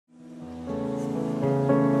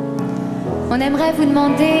On aimerait vous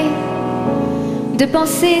demander de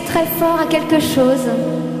penser très fort à quelque chose,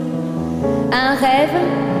 à un rêve,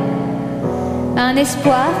 à un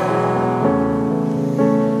espoir,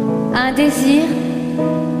 à un désir,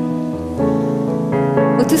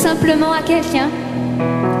 ou tout simplement à quelqu'un,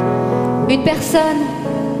 une personne,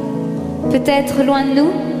 peut-être loin de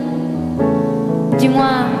nous, du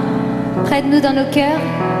moins près de nous dans nos cœurs,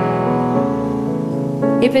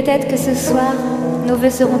 et peut-être que ce soir, nos vœux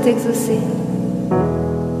seront exaucés.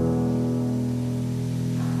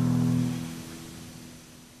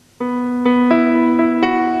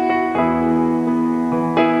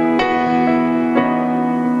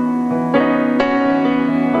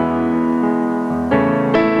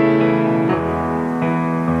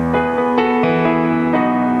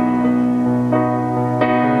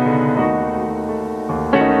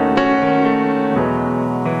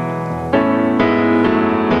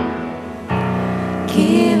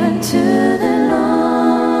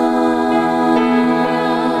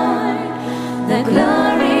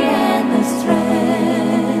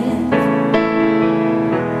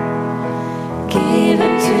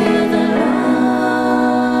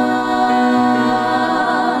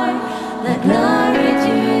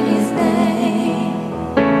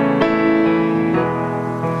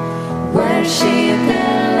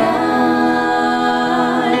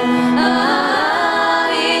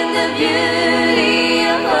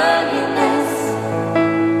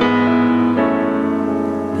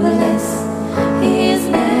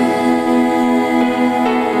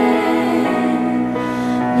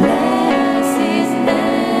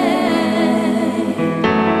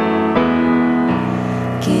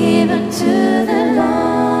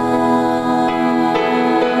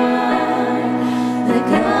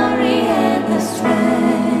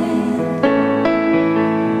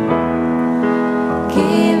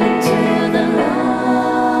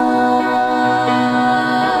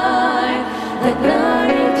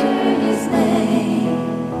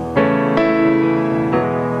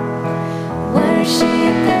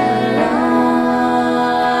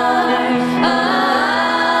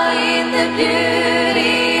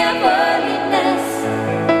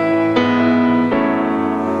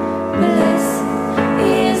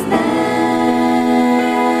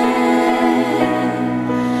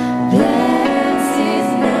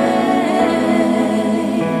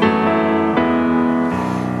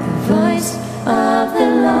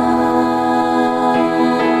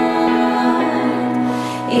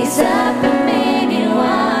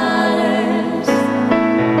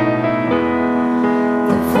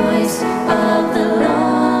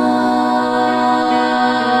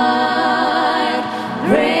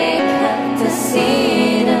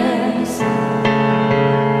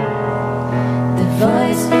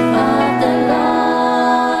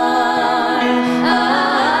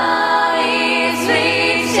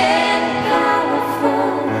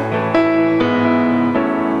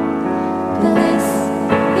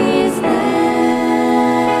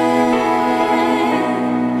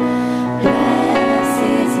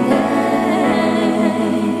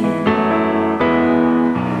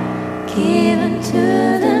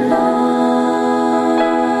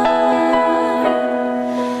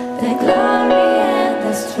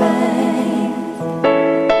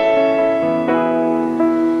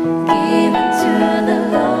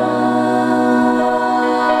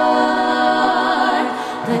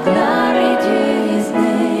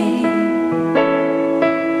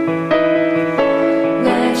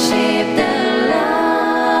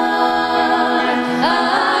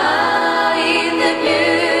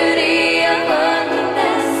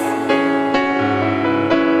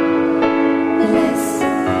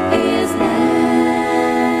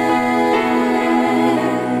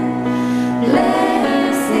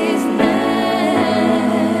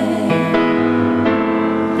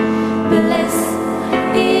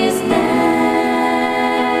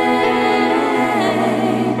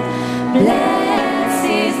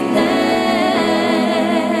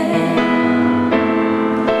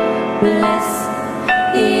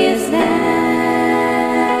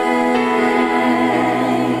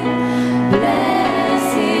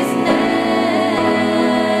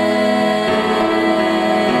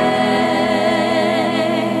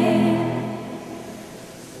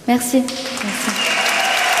 Merci. Merci.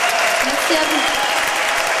 Merci à vous.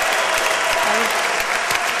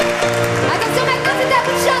 Attention, maintenant c'est à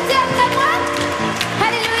vous de chanter après moi.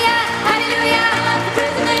 Alléluia, Alléluia.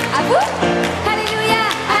 À vous. Alléluia,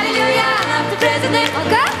 Alléluia.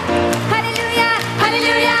 Encore. Alléluia,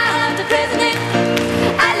 Alléluia.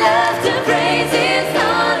 I love to praise His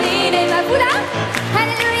holy name. À vous là.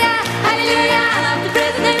 Alléluia, Alléluia.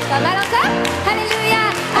 Pas mal.